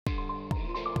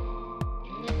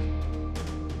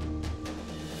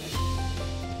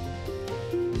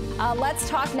Let's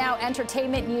talk now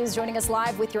entertainment news. Joining us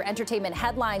live with your entertainment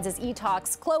headlines is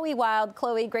Etalk's Chloe Wild.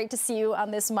 Chloe, great to see you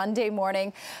on this Monday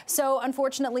morning. So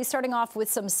unfortunately, starting off with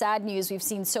some sad news, we've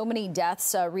seen so many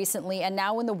deaths recently, and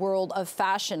now in the world of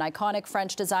fashion, iconic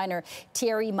French designer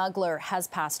Thierry Mugler has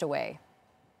passed away.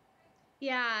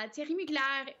 Yeah, Thierry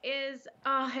Mugler is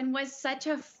and was such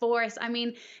a force. I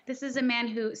mean, this is a man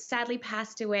who sadly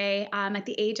passed away at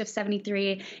the age of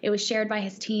 73. It was shared by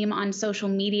his team on social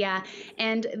media.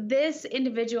 And this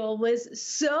individual was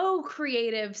so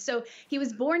creative. So he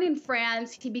was born in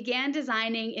France. He began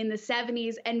designing in the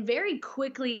 70s and very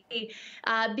quickly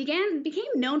became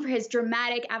known for his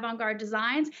dramatic avant-garde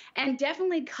designs and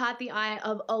definitely caught the eye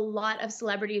of a lot of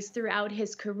celebrities throughout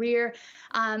his career.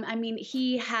 I mean,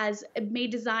 he has made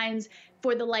designs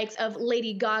for the likes of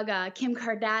Lady Gaga, Kim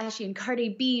Kardashian,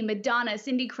 Cardi B, Madonna,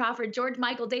 Cindy Crawford, George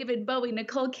Michael, David Bowie,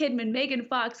 Nicole Kidman, Megan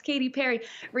Fox, Katy Perry,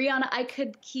 Rihanna. I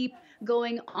could keep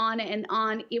going on and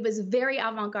on. It was very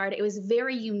avant-garde. It was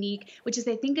very unique, which is,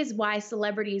 I think, is why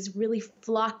celebrities really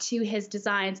flocked to his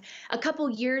designs. A couple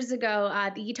years ago,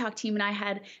 the Etalk team and I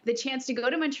had the chance to go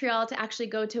to Montreal to actually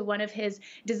go to one of his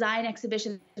design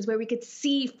exhibitions where we could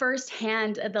see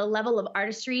firsthand the level of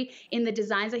artistry in the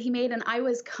designs that he made, and I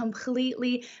was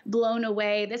completely blown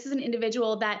away. This is an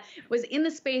individual that was in the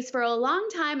space for a long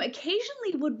time,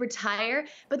 occasionally would retire,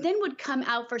 but then would come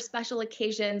out for special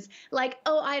occasions like,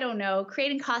 oh, I don't know,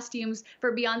 creating costumes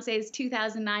for Beyonce's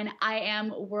 2009 I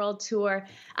Am World Tour.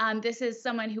 This is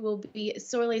someone who will be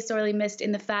sorely, sorely missed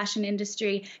in the fashion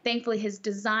industry. Thankfully, his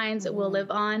designs will live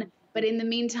on. But in the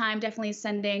meantime, definitely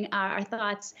sending our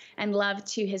thoughts and love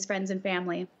to his friends and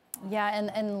family. Yeah,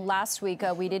 and last week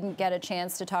we didn't get a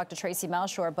chance to talk to Tracy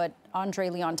Melchior, but Andre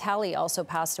Leon Talley also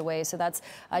passed away. So that's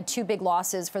two big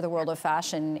losses for the world of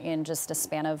fashion in just a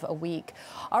span of a week.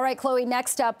 All right, Chloe,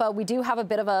 next up, we do have a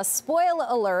bit of a spoil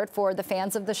alert for the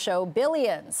fans of the show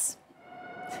Billions.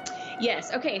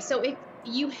 Yes, okay, so if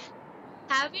you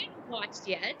haven't watched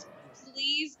yet,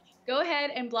 please go ahead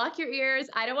and block your ears.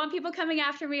 I don't want people coming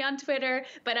after me on Twitter,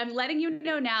 but I'm letting you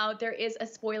know now there is a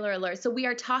spoiler alert. So we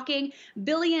are talking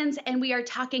Billions and we are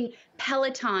talking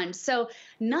Peloton. So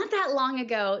not that long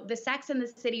ago, the Sex and the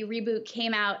City reboot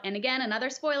came out. And again, another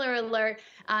spoiler alert,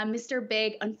 Mr.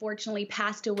 Big unfortunately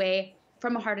passed away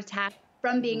from a heart attack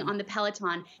from being on the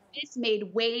Peloton. This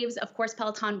made waves. Of course,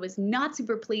 Peloton was not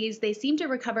super pleased. They seemed to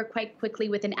recover quite quickly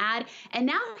with an ad. And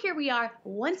now here we are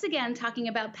once again talking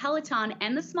about Peloton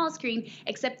and the small screen,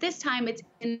 except this time it's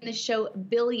in the show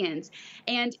Billions.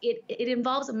 And it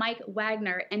involves Mike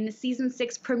Wagner and the season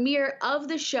 6 premiere of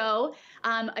the show.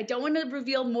 I don't want to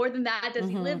reveal more than that. Does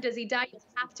he live? Does he die? You'll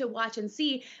have to watch and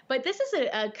see. But this is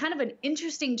a kind of an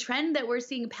interesting trend that we're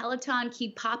seeing Peloton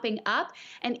keep popping up.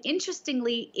 And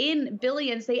interestingly, in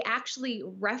Billions, they actually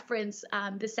reference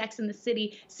the Sex and the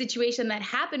City situation that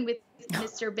happened with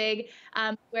Mr. Big,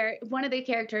 where one of the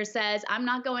characters says, I'm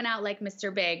not going out like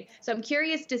Mr. Big. So I'm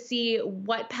curious to see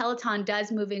what Peloton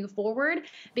does moving forward,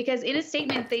 because in a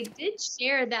statement, they did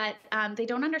share that they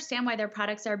don't understand why their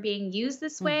products are being used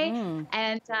this way.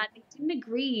 And they didn't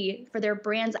agree for their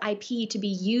brand's IP to be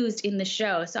used in the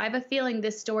show. So I have a feeling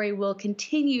this story will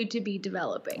continue to be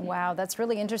developing. Wow, that's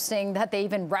really interesting that they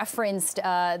even referenced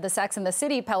the Sex and the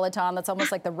City Peloton. That's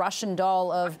almost like the Russian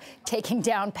doll of taking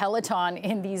down Peloton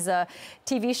in these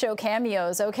TV show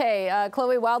cameos. Okay,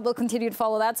 Chloe Wild will continue to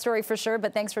follow that story for sure,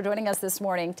 but thanks for joining us this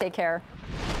morning. Take care.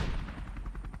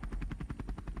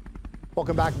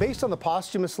 Welcome back. Based on the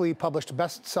posthumously published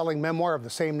best-selling memoir of the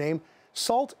same name,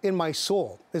 Salt in My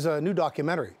Soul is a new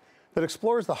documentary that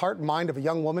explores the heart and mind of a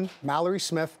young woman, Mallory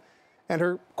Smith, and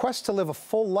her quest to live a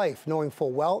full life, knowing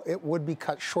full well it would be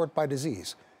cut short by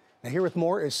disease. Now, here with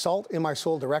more is Salt in My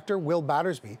Soul director Will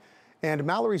Battersby and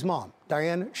Mallory's mom,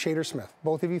 Diane Shader-Smith.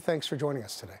 Both of you, thanks for joining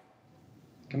us today.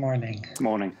 Good morning. Good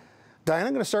morning. Diane,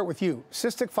 I'm going to start with you.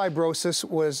 Cystic fibrosis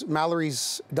was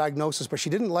Mallory's diagnosis, but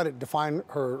she didn't let it define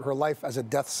her life as a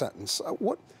death sentence.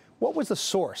 What was the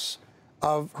source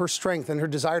of her strength and her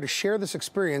desire to share this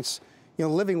experience,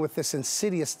 living with this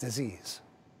insidious disease?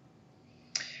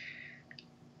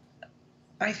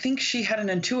 I think she had an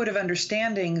intuitive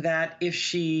understanding that if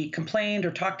she complained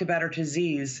or talked about her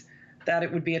disease, that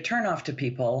it would be a turnoff to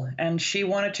people. And she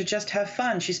wanted to just have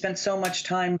fun. She spent so much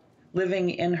time living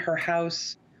in her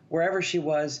house, wherever she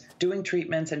was, doing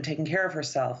treatments and taking care of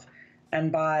herself.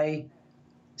 And by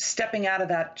stepping out of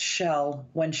that shell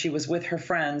when she was with her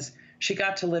friends, she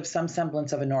got to live some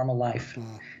semblance of a normal life.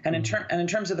 And in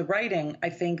terms of the writing, I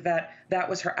think that that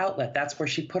was her outlet. That's where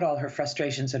she put all her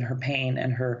frustrations and her pain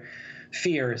and her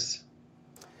fears.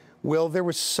 Will, there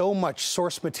was so much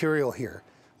source material here.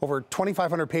 Over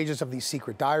 2,500 pages of these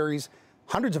secret diaries,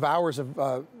 hundreds of hours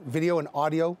of video and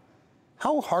audio.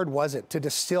 How hard was it to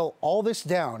distill all this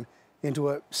down into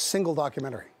a single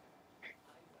documentary?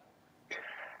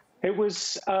 It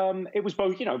was both, it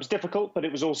was difficult, but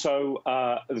it was also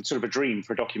sort of a dream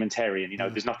for a documentarian.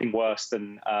 There's nothing worse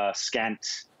than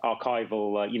scant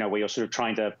archival, where you're sort of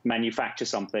trying to manufacture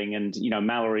something. And,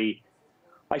 Mallory,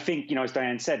 I think, as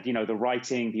Diane said, the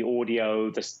writing, the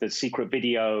audio, the secret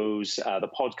videos, the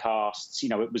podcasts,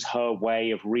 it was her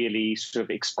way of really sort of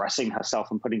expressing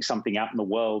herself and putting something out in the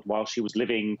world while she was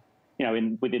living,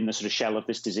 within the sort of shell of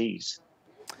this disease.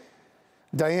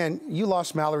 Diane, you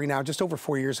lost Mallory now just over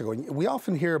 4 years ago. We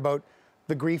often hear about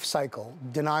the grief cycle: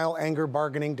 denial, anger,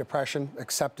 bargaining, depression,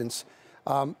 acceptance,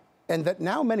 and that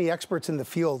now many experts in the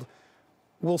field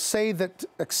will say that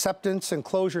acceptance and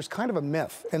closure is kind of a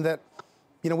myth, and that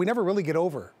we never really get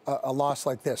over a loss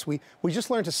like this. We just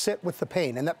learn to sit with the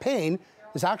pain, and that pain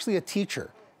is actually a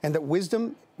teacher, and that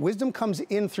wisdom comes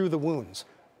in through the wounds.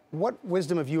 What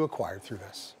wisdom have you acquired through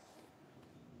this?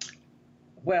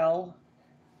 Well,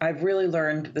 I've really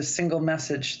learned the single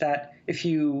message that if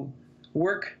you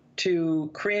work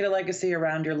to create a legacy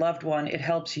around your loved one, it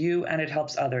helps you and it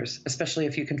helps others, especially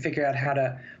if you can figure out how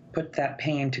to put that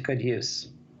pain to good use.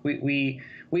 We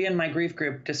in my grief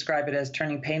group describe it as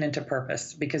turning pain into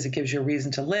purpose, because it gives you a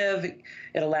reason to live.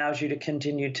 It allows you to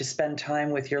continue to spend time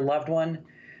with your loved one.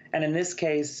 And in this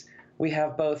case, we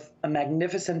have both a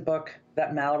magnificent book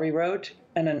that Mallory wrote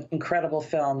and an incredible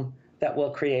film that Will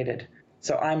created.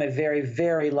 So I'm a very,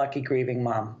 very lucky grieving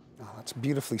mom. Oh, that's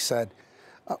beautifully said.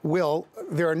 Will,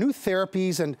 there are new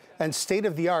therapies and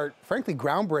state-of-the-art, frankly,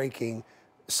 groundbreaking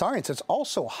science that's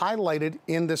also highlighted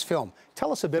in this film.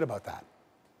 Tell us a bit about that.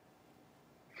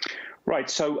 Right.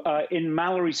 So in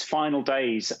Mallory's final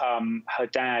days, her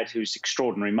dad, who's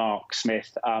extraordinary, Mark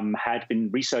Smith, had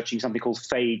been researching something called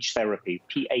phage therapy,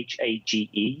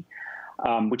 P-H-A-G-E.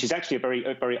 Which is actually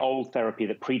a very old therapy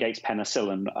that predates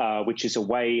penicillin, which is a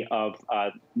way of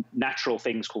natural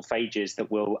things called phages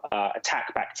that will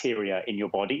attack bacteria in your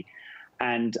body.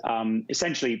 And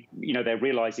essentially, they're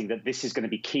realizing that this is going to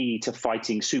be key to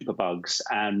fighting superbugs.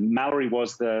 And Mallory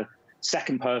was the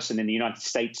second person in the United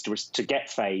States to get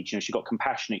phage. She got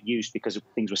compassionate use because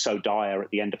things were so dire at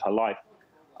the end of her life.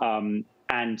 And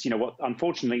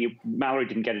unfortunately, Mallory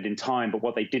didn't get it in time, but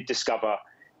what they did discover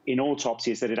in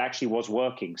autopsy is that it actually was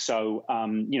working. So,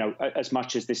 as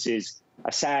much as this is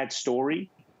a sad story,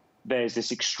 there's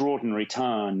this extraordinary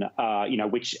turn,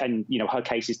 her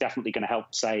case is definitely going to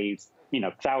help save,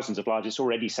 thousands of lives. It's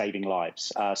already saving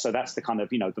lives. So that's the kind of,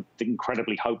 the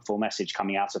incredibly hopeful message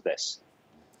coming out of this.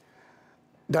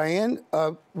 Diane,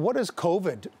 what has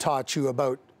COVID taught you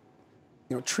about,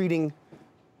 treating,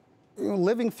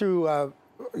 living through,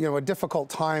 a difficult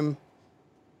time,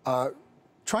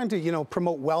 trying to,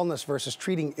 promote wellness versus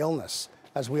treating illness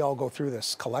as we all go through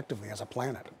this collectively as a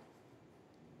planet?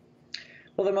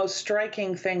 Well, the most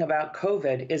striking thing about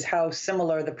COVID is how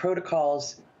similar the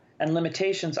protocols and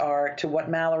limitations are to what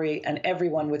Mallory and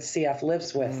everyone with CF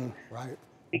lives with. Right.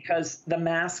 Because the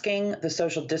masking, the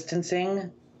social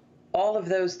distancing, all of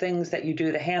those things that you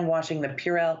do, the hand washing, the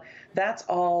Purell, that's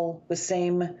all the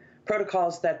same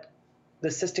protocols that the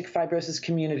cystic fibrosis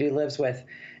community lives with.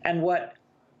 And what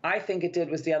I think it did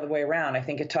was the other way around. I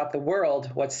think it taught the world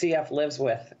what CF lives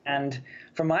with. And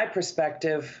from my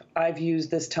perspective, I've used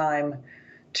this time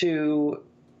to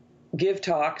give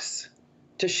talks,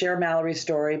 to share Mallory's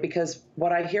story, because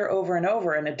what I hear over and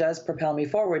over, and it does propel me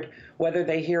forward, whether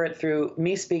they hear it through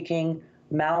me speaking,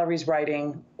 Mallory's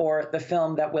writing, or the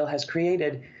film that Will has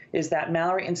created, is that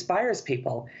Mallory inspires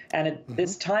people. And at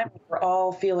this time, we're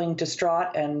all feeling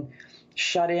distraught and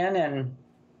shut in, and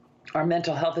our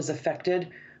mental health is affected.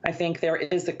 I think there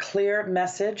is a clear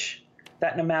message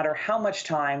that no matter how much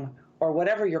time or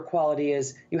whatever your quality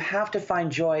is, you have to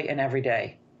find joy in every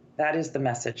day. That is the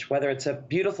message, whether it's a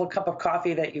beautiful cup of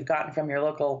coffee that you've gotten from your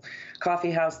local coffee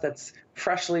house that's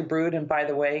freshly brewed, and by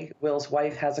the way, Will's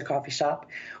wife has a coffee shop,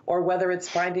 or whether it's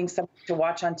finding something to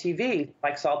watch on TV,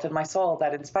 like Salt in My Soul,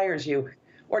 that inspires you,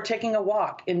 or taking a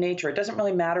walk in nature. It doesn't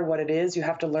really matter what it is. You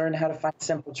have to learn how to find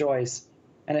simple joys.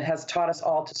 And it has taught us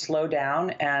all to slow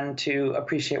down and to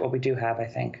appreciate what we do have, I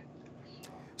think.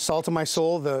 Salt in My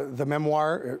Soul, the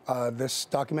memoir, this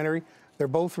documentary, they're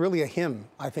both really a hymn,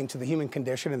 I think, to the human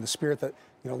condition and the spirit that,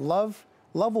 love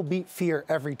will beat fear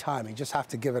every time. You just have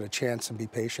to give it a chance and be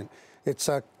patient. It's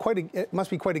it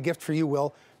must be quite a gift for you,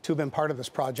 Will, to have been part of this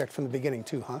project from the beginning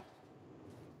too, huh?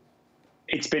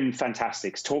 It's been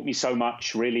fantastic. It's taught me so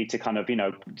much, really, to kind of,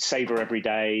 savor every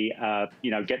day,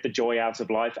 get the joy out of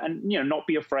life, and, not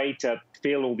be afraid to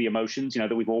feel all the emotions,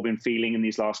 that we've all been feeling in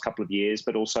these last couple of years,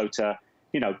 but also to,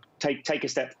 take a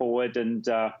step forward and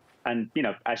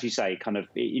as you say, kind of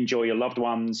enjoy your loved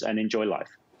ones and enjoy life.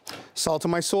 Salt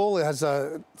in My Soul has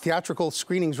theatrical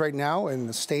screenings right now in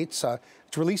the States.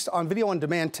 It's released on video on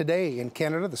demand today in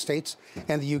Canada, the States,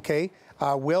 and the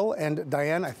UK. Will and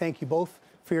Diane, I thank you both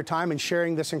for your time and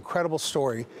sharing this incredible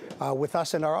story with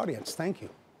us and our audience. Thank you.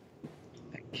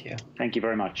 Thank you. Thank you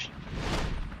very much.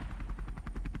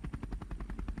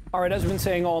 All right, as we've been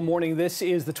saying all morning, this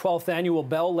is the 12th annual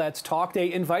Bell Let's Talk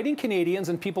Day, inviting Canadians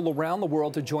and people around the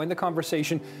world to join the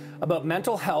conversation about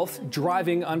mental health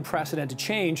driving unprecedented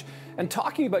change. And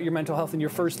talking about your mental health in your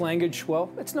first language, well,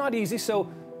 it's not easy.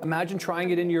 So imagine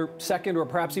trying it in your second or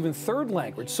perhaps even third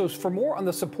language. So for more on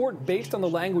the support based on the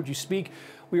language you speak,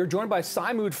 we are joined by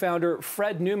PsyMood founder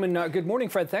Fred Newman. Good morning,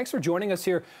 Fred. Thanks for joining us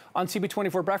here on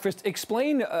CP24 Breakfast.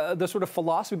 Explain the sort of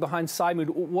philosophy behind PsyMood.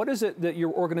 What is it that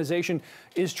your organization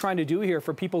is trying to do here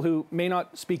for people who may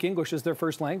not speak English as their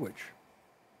first language?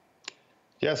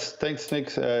 Yes, thanks,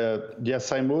 Nick. Yes,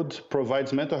 PsyMood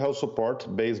provides mental health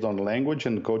support based on language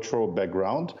and cultural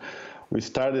background. We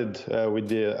started with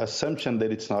the assumption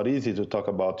that it's not easy to talk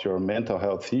about your mental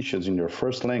health issues in your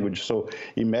first language. So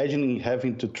imagining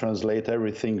having to translate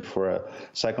everything for a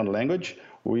second language.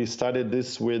 We started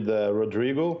this with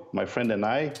Rodrigo, my friend, and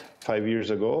I 5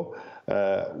 years ago,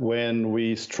 when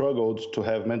we struggled to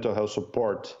have mental health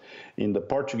support in the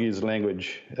Portuguese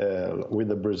language with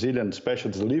the Brazilian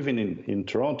specialists living in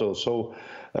Toronto. So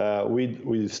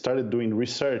we started doing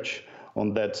research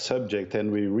on that subject,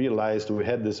 and we realized we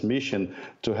had this mission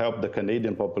to help the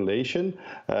Canadian population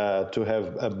to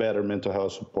have a better mental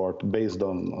health support based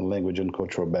on language and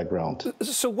cultural background.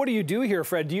 So what do you do here,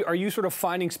 Fred? Are you sort of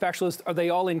finding specialists, are they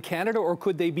all in Canada, or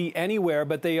could they be anywhere,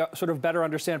 but they sort of better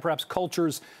understand perhaps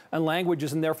cultures and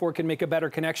languages and therefore can make a better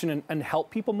connection and help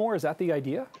people more? Is that the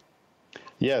idea?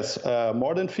 Yes,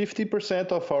 more than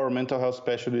 50% of our mental health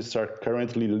specialists are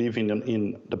currently living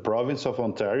in the province of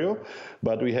Ontario,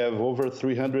 but we have over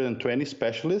 320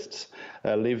 specialists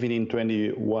living in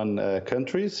 21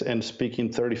 countries and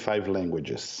speaking 35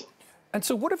 languages. And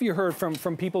so what have you heard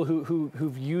from people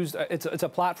who've used, it's a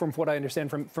platform, from what I understand,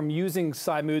 from using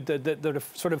PsyMood that have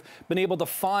sort of been able to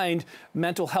find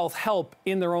mental health help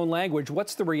in their own language?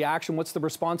 What's the reaction? What's the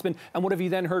response been? And what have you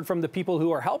then heard from the people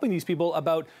who are helping these people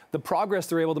about the progress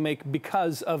they're able to make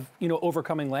because of,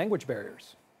 overcoming language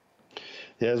barriers?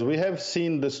 Yes, we have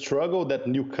seen the struggle that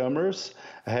newcomers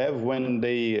have when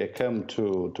they come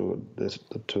to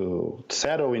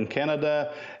settle in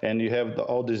Canada, and you have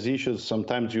all these issues.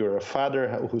 Sometimes you're a father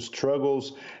who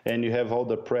struggles, and you have all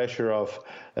the pressure of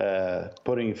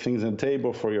putting things on the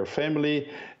table for your family.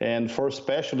 And for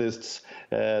specialists,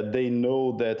 they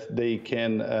know that they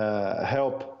can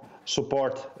help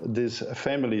support these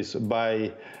families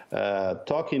by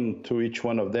talking to each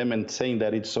one of them and saying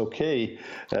that it's okay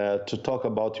to talk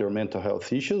about your mental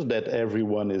health issues, that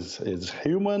everyone is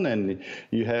human and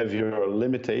you have your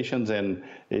limitations, and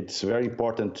it's very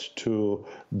important to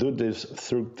do this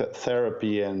through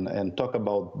therapy and talk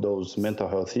about those mental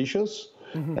health issues.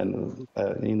 Mm-hmm. And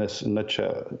in a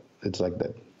nutshell, it's like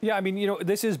that. Yeah, I mean,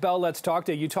 this is Bell Let's Talk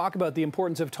Day. You talk about the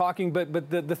importance of talking, but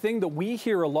the thing that we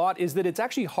hear a lot is that it's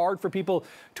actually hard for people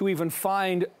to even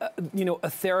find, a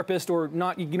therapist, or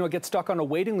not, get stuck on a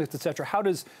waiting list, etc. How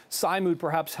does PsyMood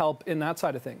perhaps help in that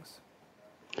side of things?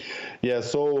 Yeah,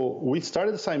 so we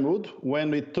started PsyMood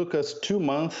when it took us 2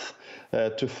 months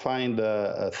to find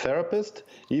a therapist,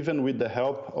 even with the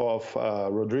help of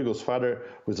Rodrigo's father,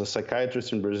 who is a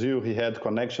psychiatrist in Brazil. He had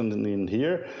connections in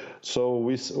here. So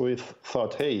we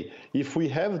thought, hey, if we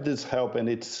have this help and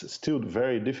it's still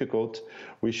very difficult,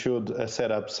 we should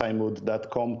set up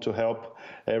PsyMood.com to help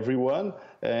everyone.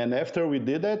 And after we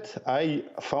did that, I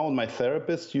found my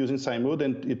therapist using PsyMood,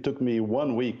 and it took me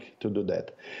 1 week to do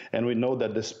that. And we know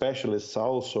that the specialists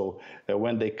also,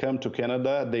 when they come to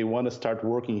Canada, they want to start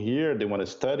working here, they want to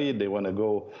study, they want to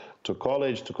go to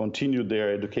college to continue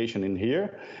their education in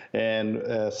here. And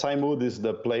PsyMood is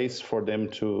the place for them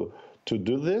to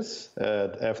do this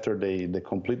after they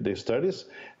complete their studies.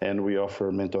 And we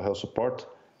offer mental health support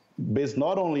based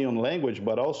not only on language,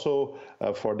 but also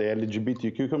for the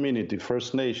LGBTQ community,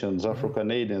 First Nations,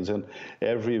 Afro-Canadians, and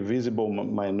every visible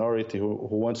minority who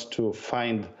wants to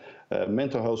find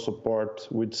mental health support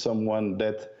with someone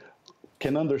that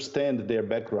can understand their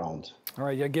background. All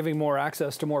right, yeah, giving more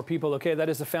access to more people. Okay, that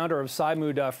is the founder of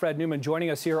PsyMood, Fred Newman, joining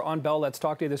us here on Bell Let's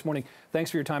Talk Day this morning.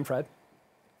 Thanks for your time, Fred.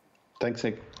 Thanks,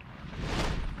 Nick.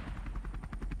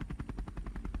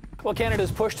 Well,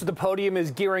 Canada's push to the podium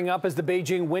is gearing up as the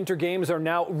Beijing Winter Games are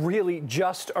now really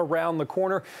just around the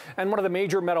corner. And one of the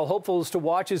major medal hopefuls to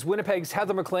watch is Winnipeg's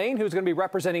Heather McLean, who's going to be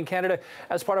representing Canada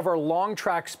as part of our long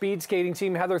track speed skating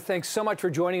team. Heather, thanks so much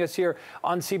for joining us here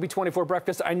on CP24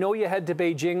 Breakfast. I know you head to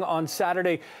Beijing on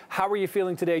Saturday. How are you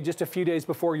feeling today, just a few days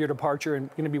before your departure, and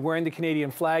going to be wearing the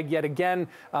Canadian flag yet again?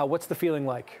 What's the feeling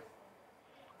like?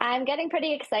 I'm getting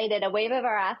pretty excited. A wave of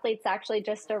our athletes actually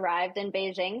just arrived in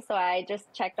Beijing, so I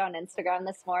just checked on Instagram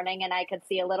this morning and I could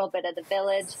see a little bit of the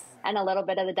village and a little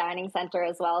bit of the dining center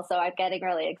as well, so I'm getting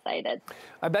really excited.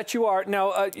 I bet you are.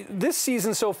 Now, this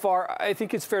season so far, I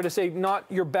think it's fair to say not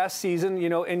your best season, you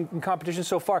know, in competition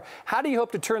so far. How do you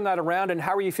hope to turn that around, and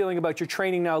how are you feeling about your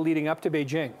training now leading up to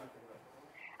Beijing?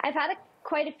 I've had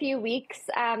quite a few weeks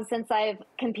since I've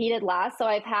competed last, so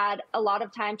I've had a lot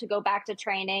of time to go back to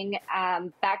training,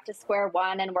 back to square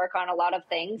one, and work on a lot of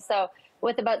things. So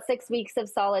with about 6 weeks of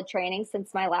solid training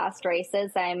since my last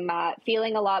races, I'm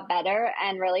feeling a lot better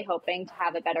and really hoping to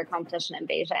have a better competition in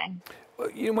Beijing.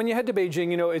 When you head to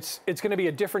Beijing, you know, it's going to be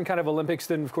a different kind of Olympics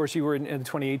than, of course, you were in the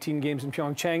 2018 games in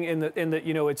Pyeongchang. In that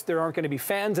you know, there aren't going to be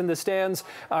fans in the stands.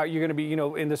 You're going to be, you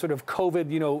know, in the sort of COVID,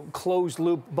 you know, closed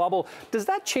loop bubble. Does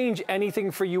that change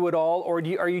anything for you at all, or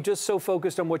are you just so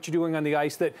focused on what you're doing on the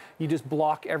ice that you just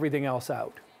block everything else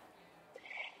out?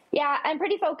 Yeah, I'm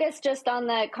pretty focused just on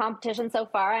the competition so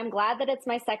far. I'm glad that it's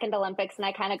my second Olympics and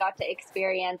I kind of got to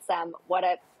experience what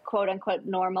a quote-unquote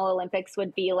normal Olympics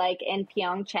would be like in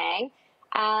Pyeongchang.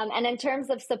 And in terms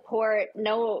of support,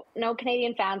 no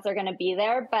Canadian fans are going to be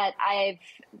there, but I've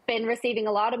been receiving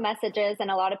a lot of messages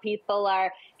and a lot of people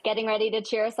are getting ready to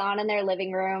cheer us on in their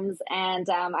living rooms, and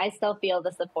I still feel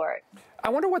the support. I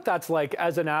wonder what that's like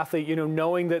as an athlete, you know,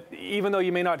 knowing that even though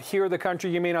you may not hear the country,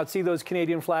 you may not see those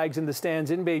Canadian flags in the stands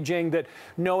in Beijing, that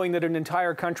knowing that an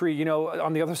entire country, you know,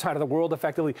 on the other side of the world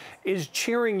effectively is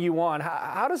cheering you on.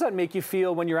 How does that make you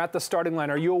feel when you're at the starting line?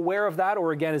 Are you aware of that,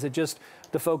 or again, is it just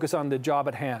the focus on the job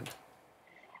at hand?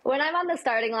 When I'm on the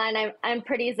starting line, I'm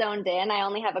pretty zoned in. I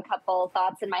only have a couple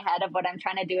thoughts in my head of what I'm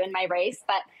trying to do in my race,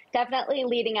 but definitely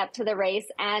leading up to the race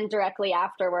and directly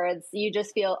afterwards, you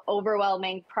just feel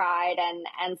overwhelming pride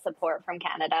and support from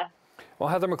Canada. Well,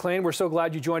 Heather McLean, we're so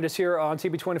glad you joined us here on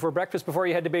CP24 Breakfast before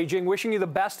you head to Beijing. Wishing you the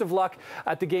best of luck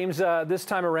at the games this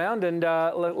time around. And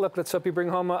look, let's hope you bring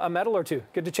home a medal or two.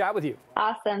 Good to chat with you.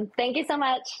 Awesome. Thank you so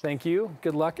much. Thank you.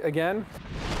 Good luck again.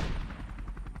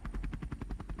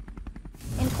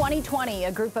 In 2020,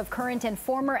 a group of current and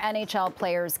former NHL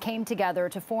players came together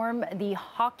to form the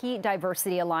Hockey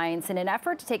Diversity Alliance in an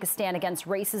effort to take a stand against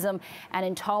racism and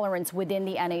intolerance within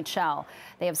the NHL.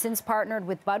 They have since partnered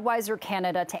with Budweiser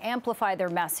Canada to amplify their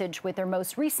message with their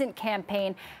most recent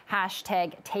campaign,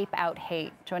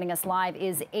 #TapeOutHate. Joining us live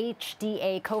is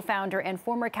HDA co-founder and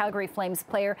former Calgary Flames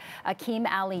player, Akeem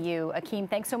Aliyu. Akeem,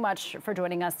 thanks so much for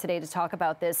joining us today to talk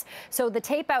about this. So the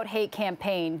Tape Out Hate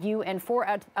campaign, you and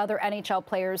 4 other NHL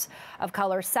players of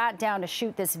color sat down to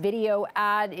shoot this video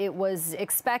ad. It was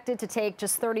expected to take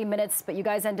just 30 minutes, but you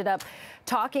guys ended up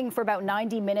talking for about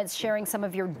 90 minutes, sharing some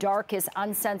of your darkest,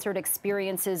 uncensored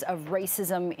experiences of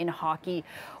racism in hockey.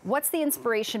 What's the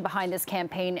inspiration behind this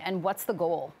campaign, and what's the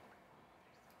goal?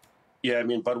 Yeah, I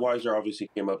mean, Budweiser obviously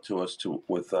came up to us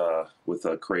with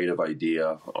a creative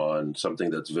idea on something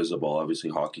that's visible. Obviously,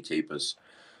 hockey tape is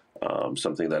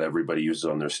something that everybody uses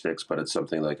on their sticks, but it's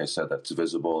something, like I said, that's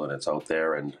visible and it's out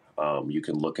there, and you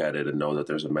can look at it and know that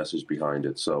there's a message behind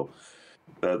it. So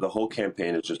the whole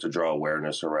campaign is just to draw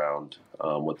awareness around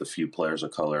what the few players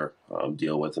of color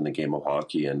deal with in the game of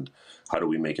hockey, and how do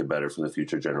we make it better for the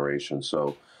future generation.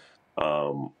 So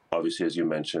obviously, as you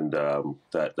mentioned,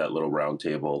 that little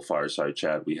roundtable fireside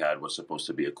chat we had was supposed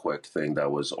to be a quick thing that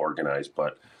was organized,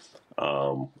 but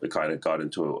it kind of got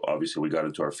into, obviously we got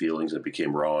into our feelings. It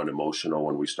became raw and emotional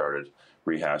when we started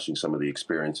rehashing some of the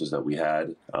experiences that we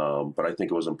had. But I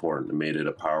think it was important. It made it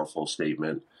a powerful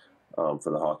statement for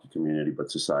the hockey community,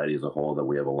 but society as a whole, that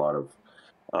we have a lot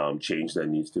of change that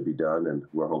needs to be done. And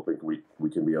we're hoping we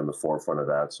can be on the forefront of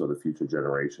that so the future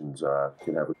generations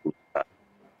can have a cool impact.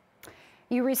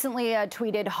 You recently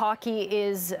tweeted, "Hockey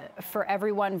is for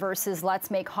everyone" versus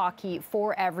 "Let's make hockey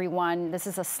for everyone." This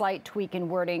is a slight tweak in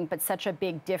wording, but such a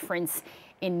big difference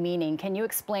in meaning. Can you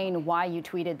explain why you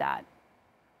tweeted that?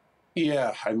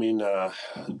 Yeah, I mean,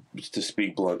 to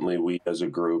speak bluntly, we as a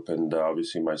group, and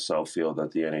obviously myself, feel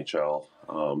that the NHL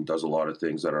does a lot of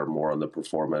things that are more on the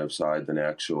performative side than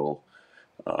actual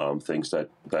things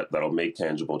that'll make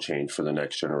tangible change for the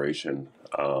next generation.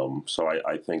 So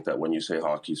I think that when you say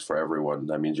hockey's for everyone,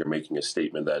 that means you're making a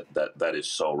statement that is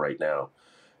so right now.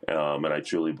 And I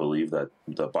truly believe that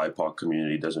the BIPOC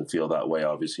community doesn't feel that way.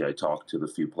 Obviously, I talked to the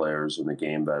few players in the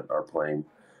game that are playing.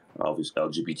 Obviously,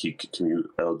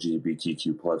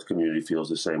 LGBTQ plus community feels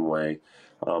the same way.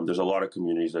 There's a lot of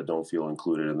communities that don't feel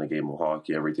included in the game of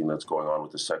hockey. Everything that's going on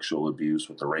with the sexual abuse,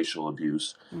 with the racial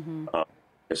abuse.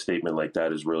 A statement like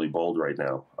that is really bold right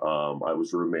now. I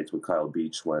was roommates with Kyle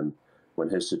Beach when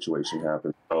his situation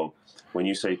happened. So when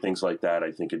you say things like that,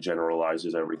 I think it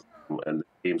generalizes everything. And the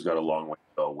game's got a long way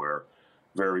to go. We're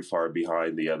very far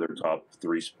behind the other top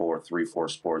 3-4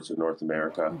 sports in North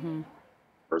America,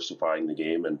 diversifying the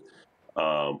game. And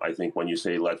I think when you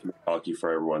say let's make hockey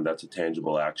for everyone, that's a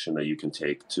tangible action that you can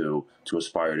take to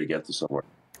aspire to get to somewhere.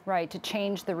 Right, to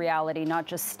change the reality, not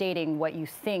just stating what you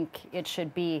think it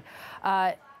should be.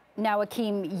 Now,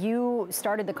 Akeem, you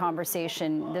started the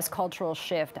conversation, this cultural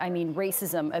shift. I mean,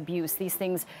 racism, abuse, these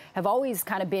things have always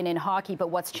kind of been in hockey, but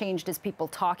what's changed is people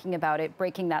talking about it,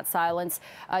 breaking that silence.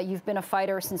 You've been a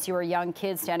fighter since you were a young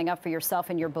kid, standing up for yourself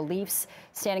and your beliefs,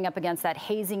 standing up against that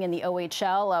hazing in the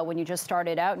OHL when you just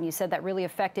started out, and you said that really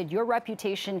affected your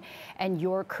reputation and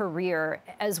your career,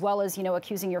 as well as, you know,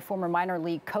 accusing your former minor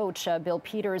league coach, Bill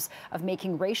Peters, of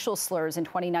making racial slurs in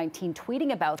 2019,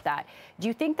 tweeting about that. Do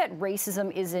you think that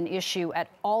racism is an issue at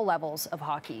all levels of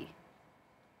hockey?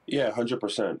 Yeah,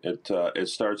 100%. It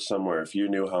starts somewhere. If you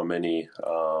knew how many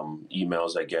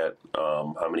emails I get,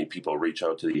 how many people reach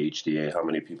out to the HDA, how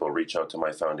many people reach out to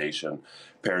my foundation,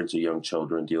 parents of young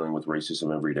children dealing with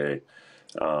racism every day.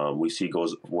 We see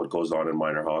what goes on in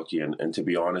minor hockey, and to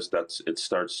be honest, it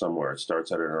starts somewhere. It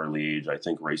starts at an early age. I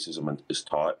think racism is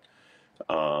taught.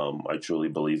 I truly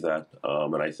believe that,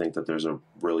 and I think that there's a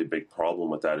really big problem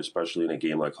with that, especially in a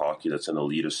game like hockey that's an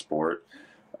elitist sport.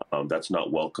 That's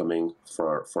not welcoming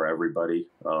for everybody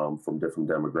from different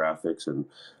demographics and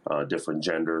different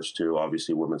genders too.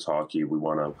 Obviously, women's hockey, we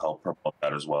want to help promote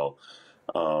that as well.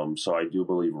 So I do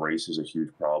believe race is a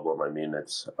huge problem. I mean,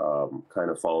 it's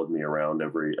kind of followed me around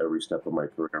every step of my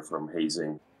career, from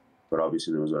hazing, but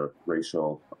obviously there was a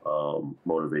racial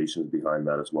motivations behind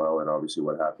that as well. And obviously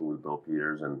what happened with Bill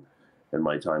Peters and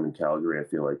my time in Calgary, I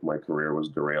feel like my career was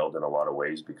derailed in a lot of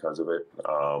ways because of it.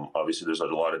 Obviously there's a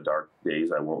lot of dark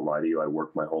days. I won't lie to you. I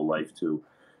worked my whole life to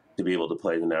be able to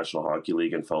play in the National Hockey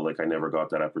League and felt like I never got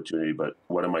that opportunity. But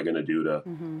what am I going to do to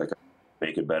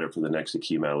make it better for the next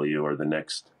Akeem Aliu or the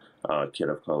next kid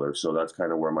of color? So that's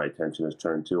kind of where my attention is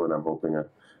turned to, and I'm hoping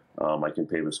I can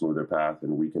pave a smoother path,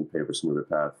 and we can pave a smoother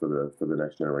path for the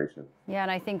next generation. Yeah,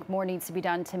 and I think more needs to be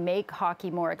done to make hockey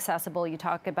more accessible. You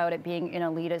talk about it being an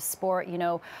elitist sport. You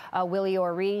know, Willie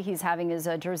O'Ree, he's having his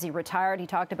jersey retired. He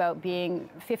talked about being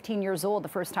 15 years old the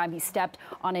first time he stepped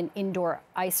on an indoor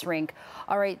ice rink.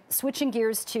 All right, switching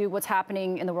gears to what's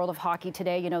happening in the world of hockey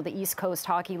today. You know, the East Coast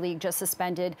Hockey League just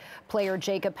suspended player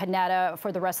Jacob Panetta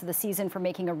for the rest of the season for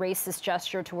making a racist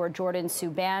gesture toward Jordan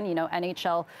Subban. You know,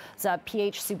 NHL's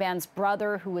PH Subban's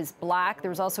brother, who is black. There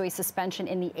was also a suspension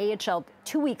in the AHL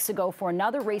 2 weeks ago for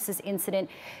another racist incident.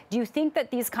 Do you think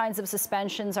that these kinds of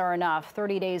suspensions are enough,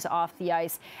 30 days off the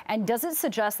ice? And does it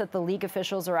suggest that the league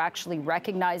officials are actually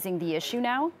recognizing the issue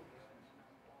now?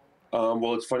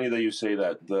 Well, it's funny that you say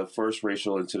that. The first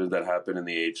racial incident that happened in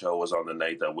the AHL was on the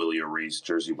night that Willie O'Ree's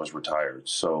jersey was retired.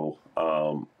 So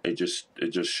it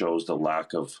just shows the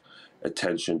lack of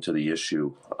attention to the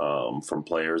issue from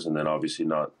players, and then obviously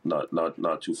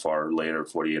not too far later,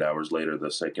 48 hours later,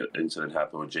 the second incident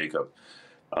happened with Jacob.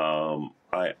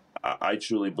 I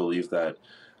truly believe that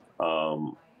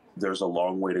there's a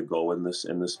long way to go in this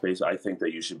space. I think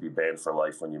that you should be banned for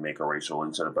life when you make a racial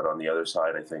incident, but on the other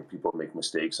side, I think people make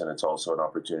mistakes, and it's also an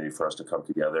opportunity for us to come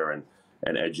together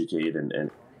and educate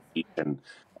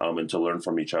and to learn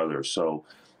from each other. So.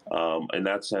 In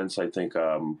that sense, I think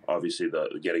obviously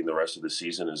getting the rest of the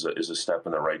season is a step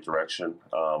in the right direction.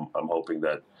 I'm hoping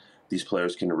that these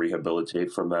players can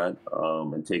rehabilitate from that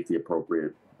and take the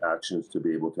appropriate actions to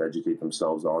be able to educate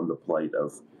themselves on the plight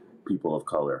of people of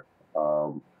color.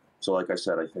 So, like I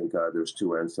said, I think there's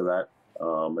two ends to that,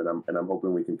 and I'm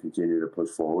hoping we can continue to push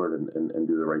forward and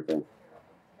do the right thing.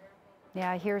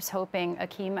 Yeah, here's hoping.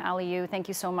 Akeem Aliu, thank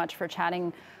you so much for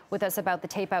chatting with us about the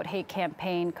Tape Out Hate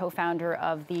campaign, co-founder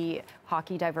of the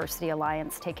Hockey Diversity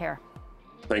Alliance. Take care.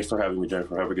 Thanks for having me,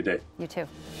 Jennifer. Have a good day. You too.